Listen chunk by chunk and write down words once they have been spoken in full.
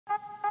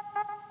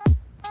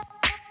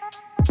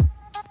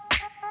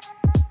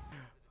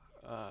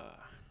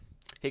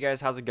Hey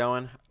guys, how's it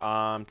going? Today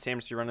I'm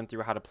just running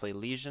through how to play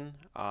Lesion.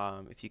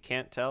 If you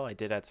can't tell, I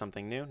did add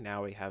something new.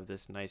 Now we have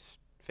this nice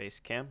face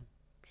cam.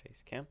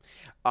 Face cam.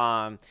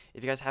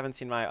 If you guys haven't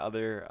seen my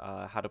other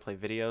how to play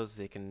videos,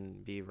 they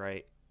can be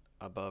right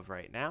above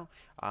right now.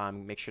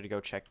 Make sure to go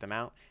check them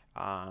out.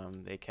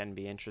 They can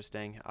be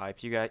interesting.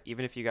 If you guys,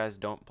 even if you guys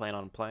don't plan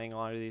on playing a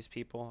lot of these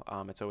people,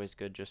 it's always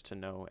good just to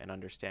know and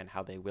understand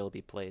how they will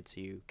be played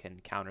so you can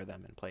counter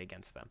them and play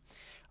against them.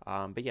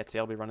 But yeah, today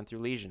I'll be running through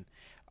Lesion.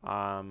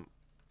 Um,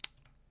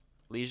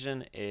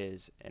 Lesion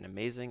is an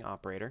amazing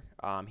operator.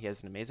 He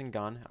has an amazing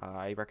gun.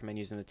 I recommend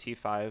using the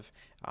T5.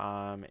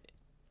 Um,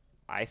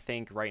 I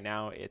think right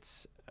now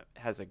it's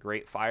has a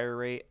great fire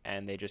rate,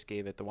 and they just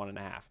gave it the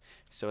 1.5.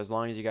 So as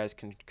long as you guys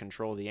can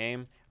control the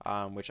aim,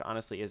 which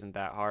honestly isn't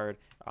that hard,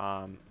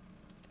 um,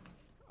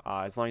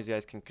 as long as you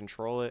guys can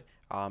control it,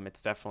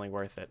 it's definitely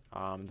worth it.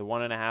 The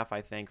 1.5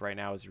 I think right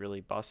now is really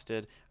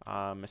busted,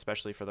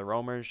 especially for the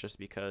roamers, just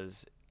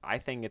because I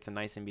think it's a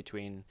nice in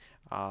between,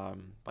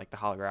 like the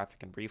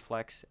holographic and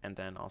reflex, and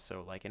then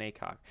also like an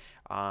ACOG.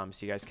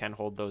 So you guys can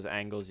hold those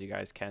angles, you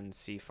guys can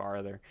see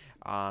farther,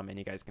 and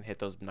you guys can hit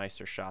those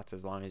nicer shots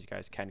as long as you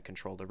guys can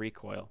control the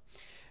recoil.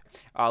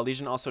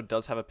 Lesion also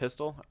does have a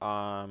pistol.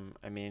 I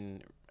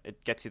mean,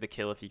 it gets you the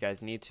kill if you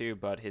guys need to,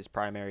 but his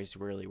primary is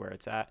really where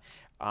it's at.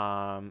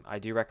 I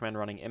do recommend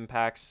running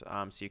impacts,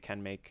 so you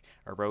can make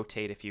a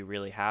rotate if you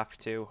really have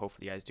to.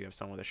 Hopefully, you guys do have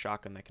someone with a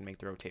shotgun that can make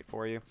the rotate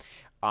for you.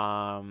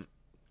 Um,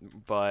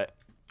 but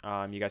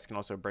you guys can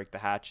also break the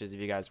hatches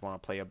if you guys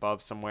want to play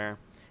above somewhere.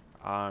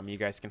 You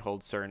guys can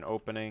hold certain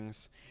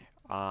openings,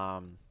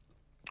 um,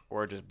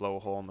 or just blow a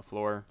hole in the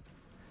floor,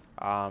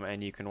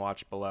 and you can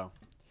watch below.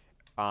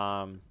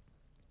 Um,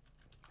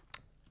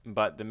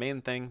 But the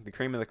main thing, the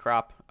cream of the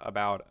crop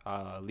about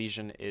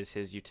Lesion is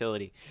his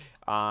utility.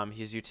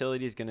 His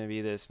utility is going to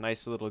be this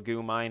nice little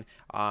goo mine,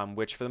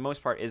 which for the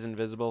most part is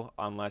invisible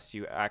unless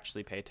you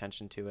actually pay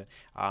attention to it.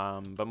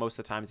 But most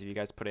of the times, if you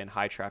guys put it in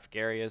high traffic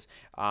areas,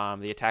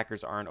 the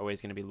attackers aren't always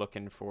going to be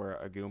looking for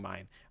a goo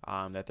mine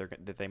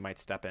that they might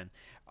step in.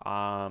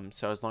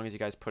 So as long as you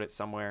guys put it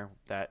somewhere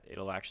that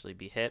it'll actually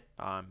be hit,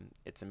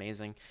 it's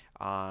amazing.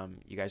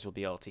 You guys will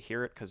be able to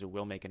hear it because it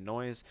will make a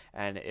noise,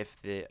 and if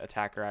the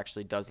attacker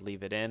actually does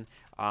leave it in,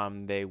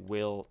 they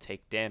will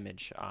take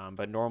damage.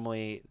 But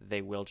normally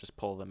they will just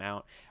pull them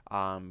out.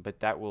 But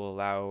that will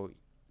allow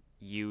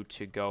you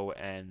to go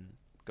and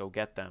go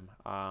get them,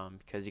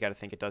 because you got to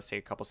think it does take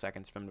a couple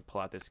seconds for them to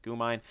pull out this goo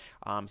mine.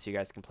 So you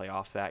guys can play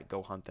off that,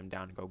 go hunt them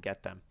down, and go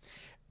get them.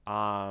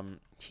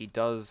 He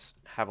does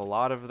have a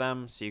lot of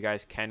them, so you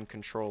guys can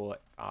control,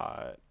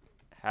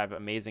 have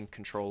amazing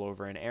control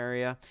over an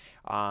area.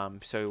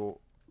 So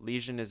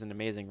Lesion is an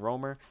amazing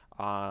roamer.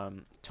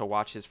 To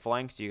watch his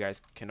flanks, you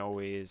guys can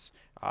always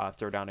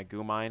throw down a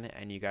goo mine,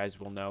 and you guys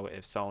will know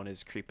if someone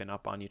is creeping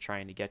up on you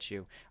trying to get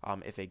you,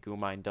 if a goo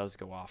mine does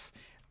go off.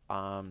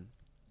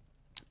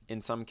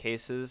 In some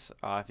cases,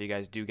 if you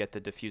guys do get the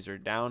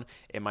diffuser down,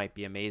 it might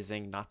be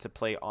amazing not to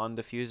play on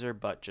diffuser,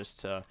 but just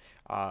to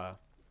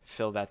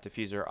fill that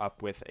diffuser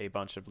up with a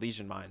bunch of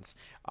Lesion mines.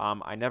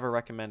 I never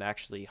recommend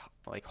actually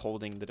like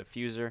holding the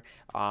diffuser,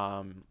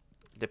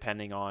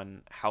 depending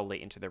on how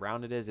late into the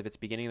round it is. If it's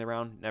beginning of the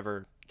round,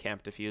 never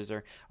camp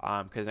diffuser,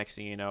 because next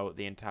thing you know,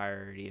 the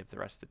entirety of the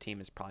rest of the team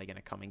is probably going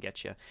to come and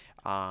get you,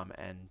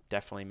 and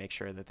definitely make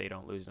sure that they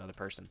don't lose another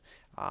person.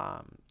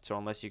 So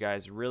unless you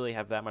guys really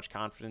have that much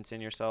confidence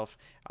in yourself,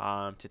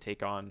 to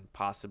take on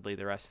possibly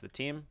the rest of the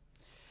team,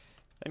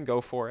 then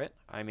go for it.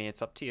 I mean,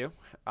 it's up to you,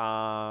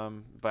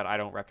 but I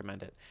don't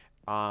recommend it.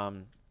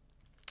 Um,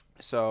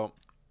 so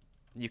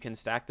you can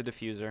stack the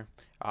diffuser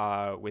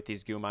with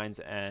these goo mines,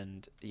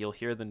 and you'll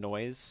hear the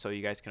noise, so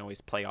you guys can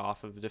always play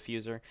off of the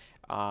diffuser.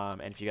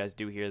 And if you guys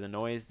do hear the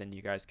noise, then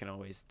you guys can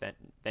always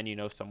then you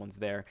know someone's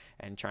there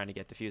and trying to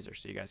get diffuser,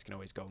 so you guys can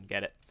always go and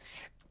get it.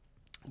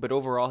 But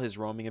overall, his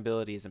roaming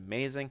ability is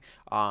amazing,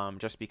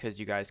 just because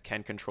you guys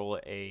can control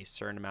a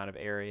certain amount of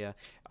area,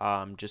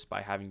 just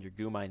by having your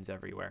goo mines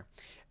everywhere.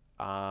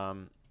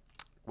 Um,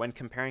 when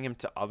comparing him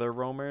to other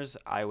roamers,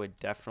 I would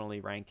definitely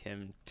rank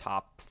him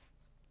top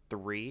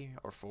 3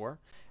 or 4,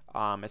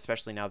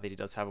 especially now that he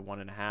does have a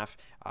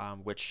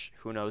 1.5, which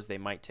who knows, they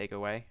might take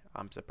away.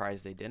 I'm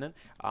surprised they didn't.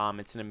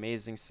 It's an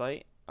amazing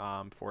sight,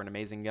 for an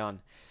amazing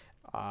gun.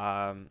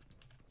 Um,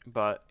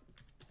 but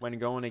when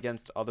going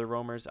against other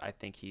roamers, I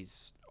think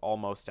he's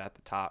almost at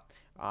the top.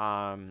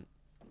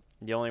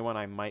 The only one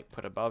I might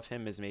put above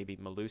him is maybe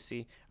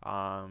Malusi,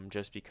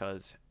 just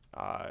because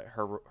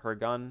her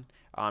gun,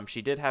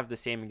 she did have the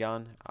same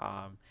gun.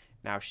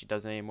 Now she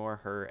doesn't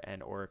anymore. Her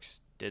and Oryx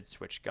did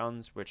switch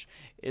guns, which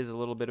is a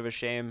little bit of a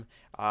shame.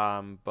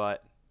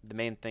 But the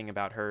main thing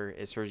about her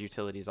is her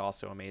utility is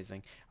also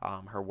amazing.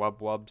 Her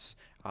wubs,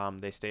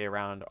 they stay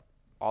around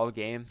all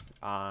game.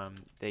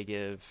 They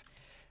give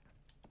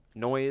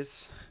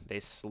noise,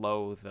 they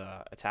slow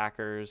the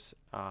attackers,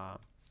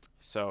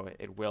 so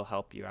it will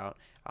help you out,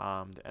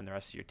 and the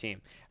rest of your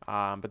team.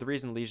 But the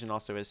reason Lesion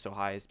also is so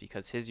high is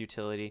because his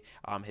utility,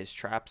 his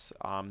traps,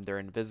 they're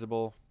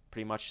invisible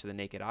pretty much to the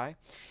naked eye.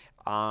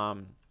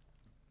 Um,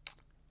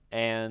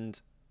 and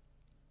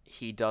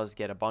he does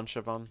get a bunch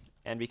of them.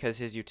 And because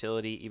his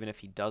utility, even if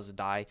he does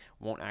die,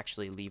 won't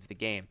actually leave the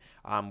game,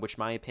 which,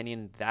 my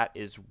opinion, that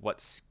is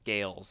what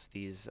scales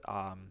these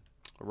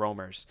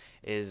roamers,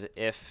 is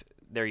if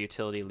their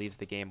utility leaves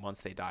the game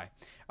once they die.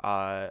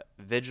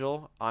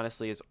 Vigil,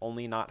 honestly, is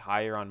only not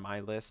higher on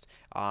my list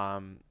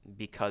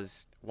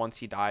because once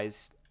he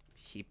dies,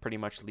 he pretty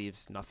much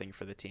leaves nothing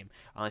for the team.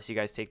 Unless you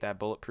guys take that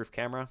bulletproof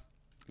camera,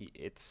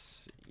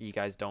 it's you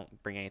guys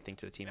don't bring anything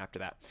to the team after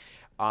that.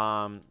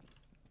 Um,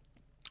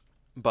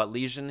 but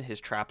Lesion, his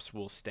traps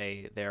will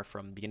stay there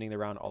from the beginning of the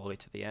round all the way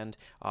to the end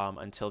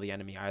until the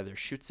enemy either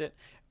shoots it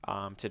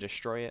to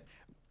destroy it,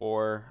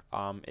 or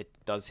it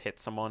does hit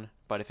someone.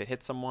 But if it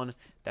hits someone,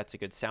 that's a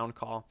good sound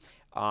call.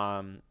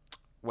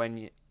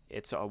 When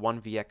it's a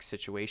 1vx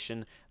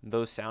situation,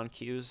 those sound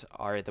cues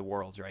are the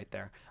worlds right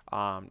there.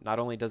 Not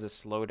only does it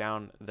slow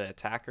down the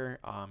attacker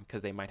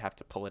because they might have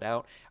to pull it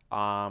out,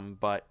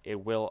 but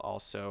it will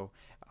also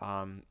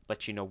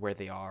let you know where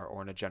they are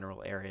or in a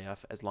general area,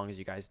 as long as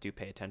you guys do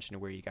pay attention to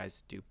where you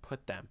guys do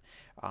put them,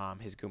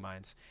 his goo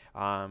mines.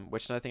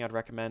 Which, another thing I'd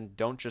recommend,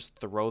 don't just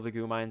throw the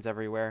goo mines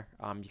everywhere.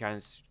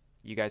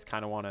 You guys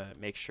kind of want to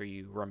make sure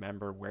you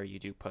remember where you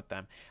do put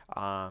them.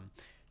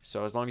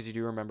 So as long as you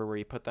do remember where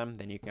you put them,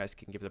 then you guys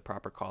can give the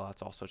proper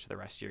callouts also to the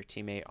rest of your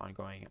teammate on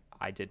going,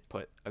 I did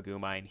put a goo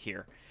mine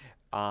here.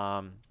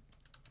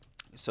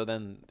 So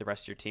then the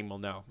rest of your team will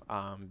know,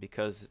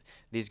 because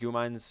these goo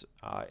mines,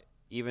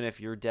 even if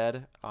you're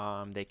dead,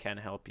 they can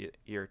help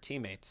your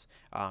teammates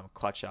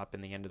clutch up in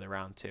the end of the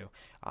round too,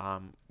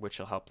 which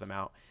will help them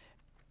out.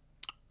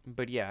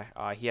 But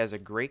yeah, he has a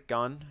great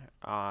gun,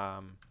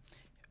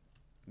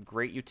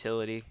 great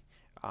utility.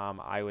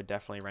 I would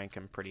definitely rank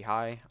him pretty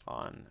high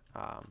on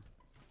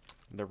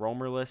the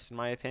roamer list, in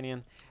my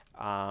opinion,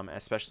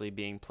 especially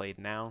being played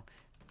now.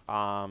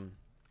 Um,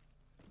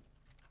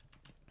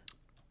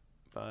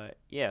 But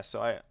yeah,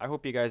 so I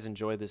hope you guys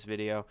enjoyed this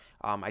video.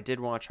 I did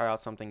want to try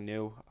out something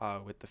new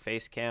with the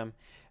face cam.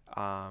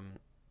 Um,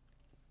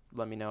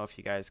 Let me know if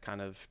you guys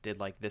kind of did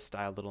like this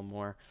style a little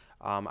more.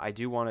 I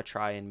do want to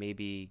try and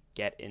maybe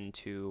get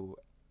into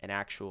an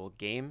actual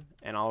game,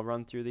 and I'll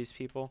run through these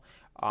people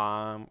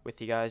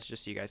with you guys,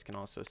 just so you guys can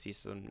also see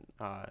some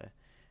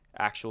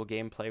actual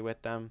gameplay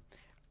with them.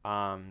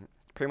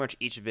 Pretty much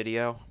each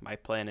video, my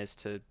plan is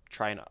to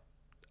try and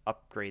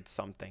upgrade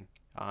something,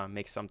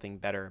 make something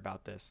better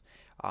about this.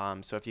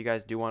 So if you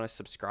guys do want to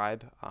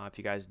subscribe, if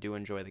you guys do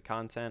enjoy the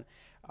content,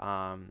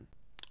 I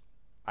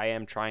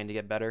am trying to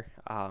get better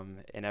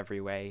in every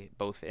way,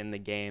 both in the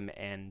game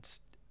and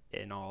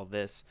in all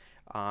this,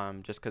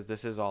 just because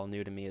this is all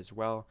new to me as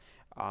well.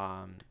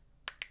 Um,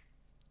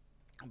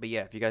 but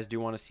yeah, if you guys do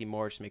want to see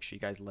more, just make sure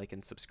you guys like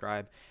and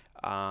subscribe.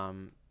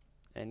 Um,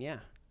 and yeah,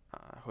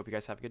 hope you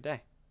guys have a good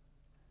day.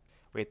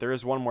 Wait, there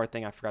is one more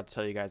thing I forgot to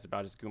tell you guys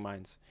about his goo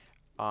mines.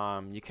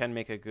 You can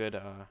make a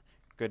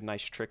good,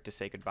 nice trick to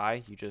say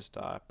goodbye. You just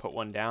put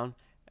one down,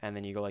 and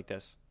then you go like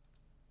this.